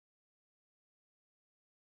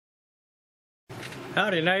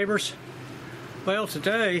Howdy neighbors. Well,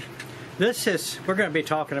 today we're going to be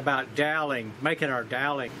talking about doweling, making our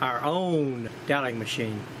own doweling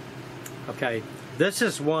machine. Okay, this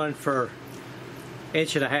is one for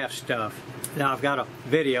 1.5 inch stuff. Now I've got a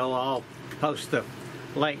video, I'll post the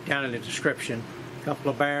link down in the description. A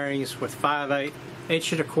couple of bearings with 5/8, 1.25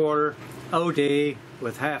 inch OD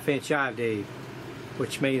with 1/2 inch ID,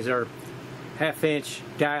 which means they're 1/2 inch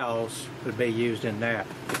dowels would be used in that.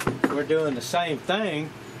 We're doing the same thing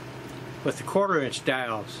with the 1/4 inch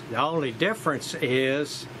dowels. The only difference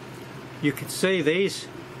is you can see this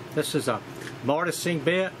is a mortising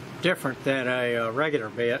bit, different than a regular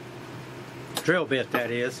bit, drill bit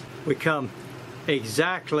that is. We come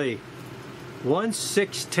exactly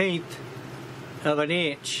 1/16 of an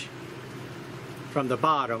inch from the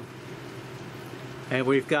bottom, and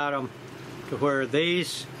we've got them to where the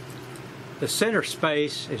center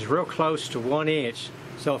space is real close to 1 inch.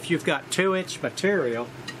 So if you've got 2-inch material,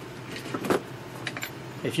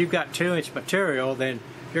 then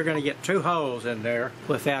you're going to get 2 holes in there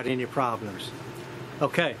without any problems.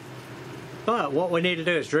 Okay, but what we need to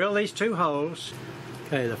do is drill these 2 holes.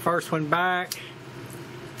 Okay, the first one back,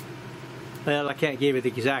 well, I can't give you the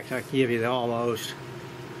exact, I can give you the almost.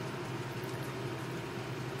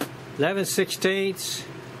 11/16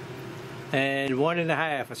 and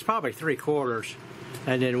 1.5. It's probably 3/4,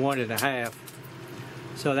 and then 1.5.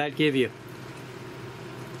 So that give you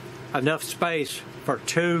enough space for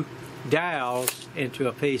 2 dowels into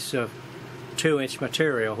a piece of 2-inch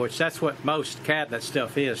material, which that's what most cabinet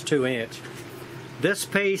stuff is, 2-inch. This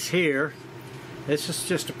piece here, this is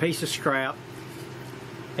just a piece of scrap,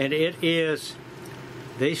 and it is,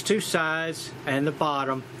 these 2 sides and the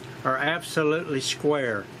bottom are absolutely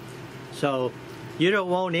square. So you don't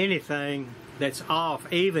want anything that's off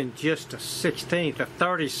even just a 16th, a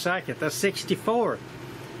 32nd, a 64th.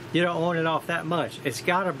 You don't want it off that much. It's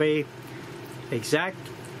got to be exact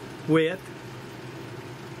width,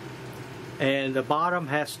 and the bottom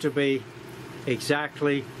has to be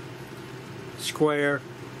exactly square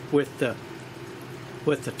with the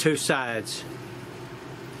 2 sides.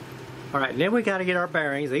 All right, and then we got to get our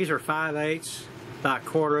bearings. These are 5/8 by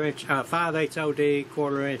 1/4 inch, 5/8 OD,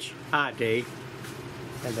 1/4 inch ID.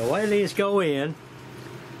 And the way these go in,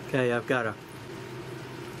 okay, I've got a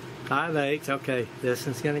 5/8. Okay, this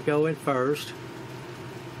one's going to go in first.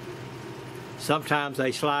 Sometimes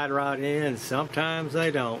they slide right in, sometimes they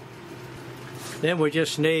don't. Then we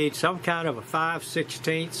just need some kind of a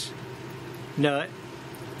 5/16 nut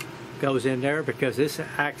goes in there, because this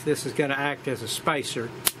is going to act as a spacer.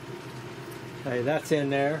 Okay, that's in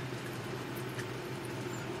there.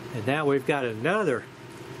 And now we've got another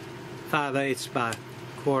 5/8 by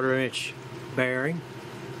 1/4 inch bearing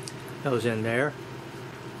goes in there.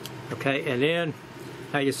 Okay, and then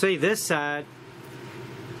now you see this side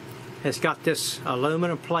has got this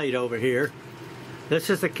aluminum plate over here. This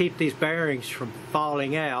is to keep these bearings from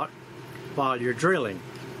falling out while you're drilling.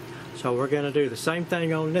 So we're going to do the same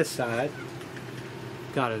thing on this side.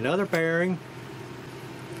 Got another bearing,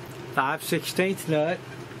 5/16 nut,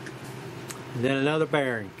 and then another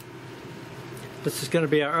bearing. This is going to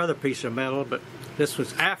be our other piece of metal, but this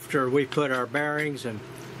was after we put our bearings and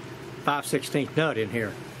 5/16 nut in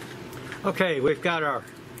here. Okay, we've got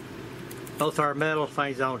both our metal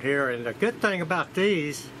things on here, and the good thing about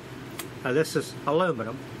these, this is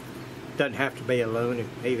aluminum. Doesn't have to be aluminum,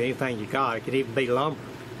 even anything you got. It could even be lumber.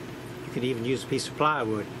 You could even use a piece of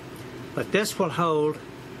plywood. But this will hold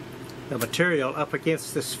the material up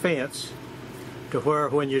against this fence to where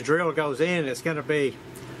when your drill goes in, it's going to be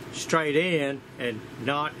straight in and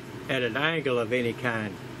not at an angle of any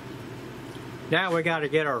kind. Now we got to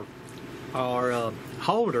get our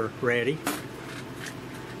holder ready.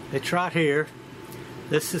 It's right here.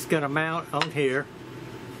 This is going to mount on here.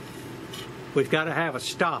 We've got to have a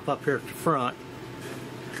stop up here at the front.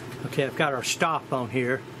 Okay, I've got our stop on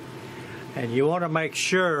here, and you want to make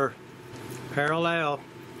sure parallel.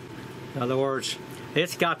 In other words,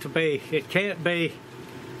 it's got to be, it can't be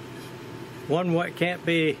one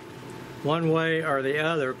way, one way or the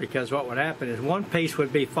other, because what would happen is one piece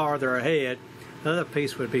would be farther ahead, the other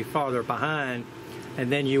piece would be farther behind,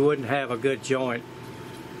 and then you wouldn't have a good joint.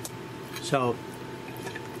 So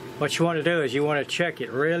what you want to do is you want to check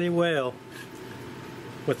it really well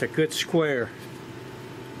with a good square.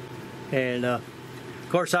 And of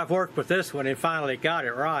course I've worked with this one and finally got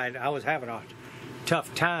it right. I was having a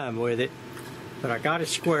tough time with it, but I got it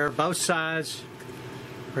square. Both sides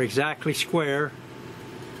are exactly square.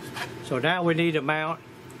 So now we need to mount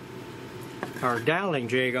our doweling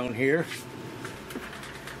jig on here.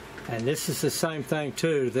 And this is the same thing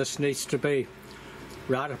too. This needs to be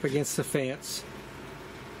right up against the fence.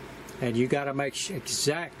 and you got to make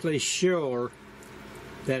exactly sure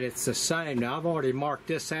that it's the same. Now I've already marked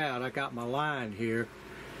this out. I got my line here,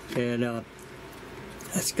 and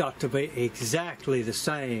it's got to be exactly the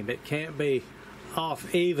same. It can't be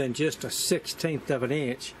off even just a 1/16 of an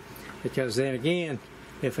inch, because then again,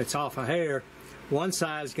 if it's off a hair, one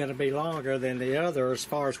side is going to be longer than the other as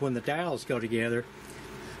far as when the dowels go together.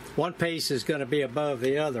 One piece is going to be above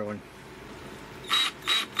the other one.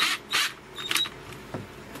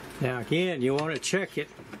 Now again, you want to check it.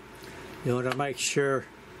 You want to make sure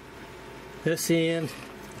this end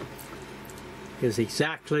is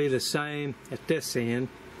exactly the same at this end.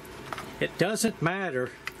 It doesn't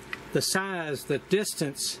matter the size, the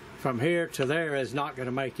distance from here to there is not going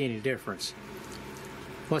to make any difference.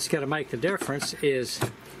 What's going to make the difference is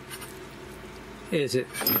it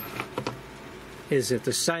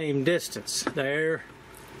the same distance there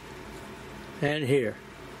and here.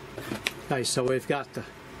 Okay, so we've got the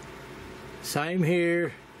same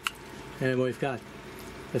here and we've got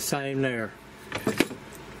the same there.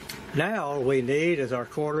 Now all we need is our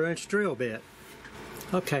 1/4 inch drill bit.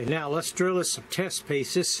 Okay, now let's drill us some test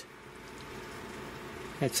pieces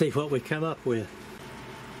and see what we come up with.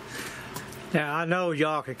 Now I know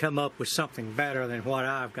y'all can come up with something better than what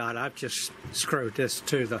I've got. I've just screwed this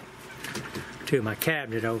to my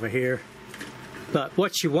cabinet over here. But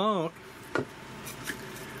what you want,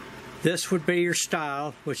 this would be your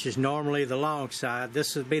style, which is normally the long side.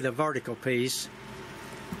 This would be the vertical piece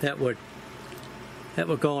that would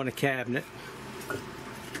go on the cabinet.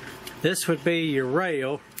 This would be your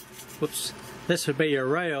rail. Whoops. This would be your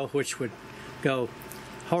rail, which would go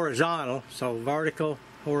horizontal, so vertical,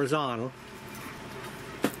 horizontal.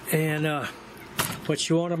 And what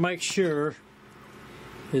you want to make sure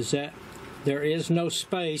is that there is no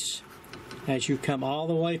space as you come all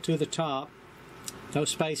the way to the top. No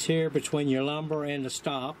space here between your lumber and the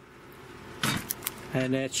stop.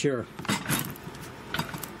 And that's your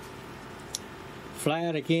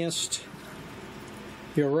flat against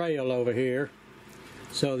your rail over here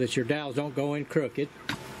so that your dowels don't go in crooked.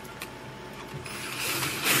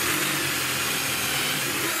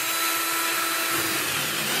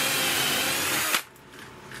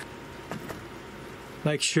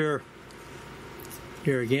 Make sure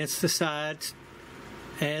you're against the sides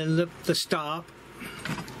and the stop.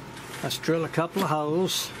 Let's drill a couple of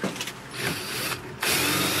holes.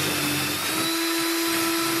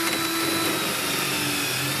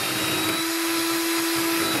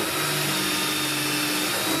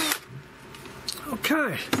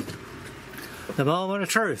 Okay, the moment of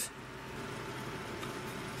truth.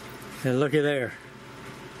 And looky there.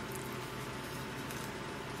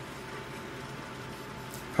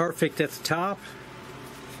 Perfect at the top.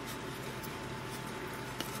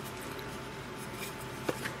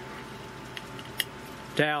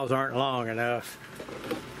 Dowels aren't long enough.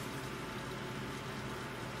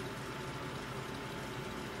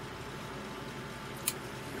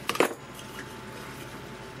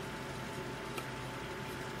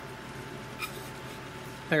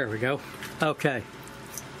 There we go. Okay,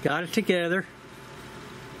 got it together.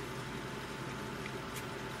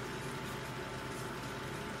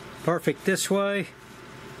 Perfect this way,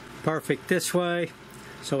 perfect this way.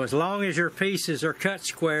 So as long as your pieces are cut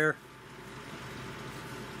square,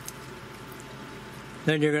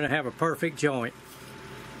 then you're going to have a perfect joint.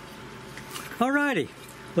 Alrighty,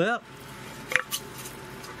 well,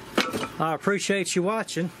 I appreciate you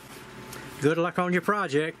watching. Good luck on your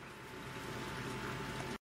project.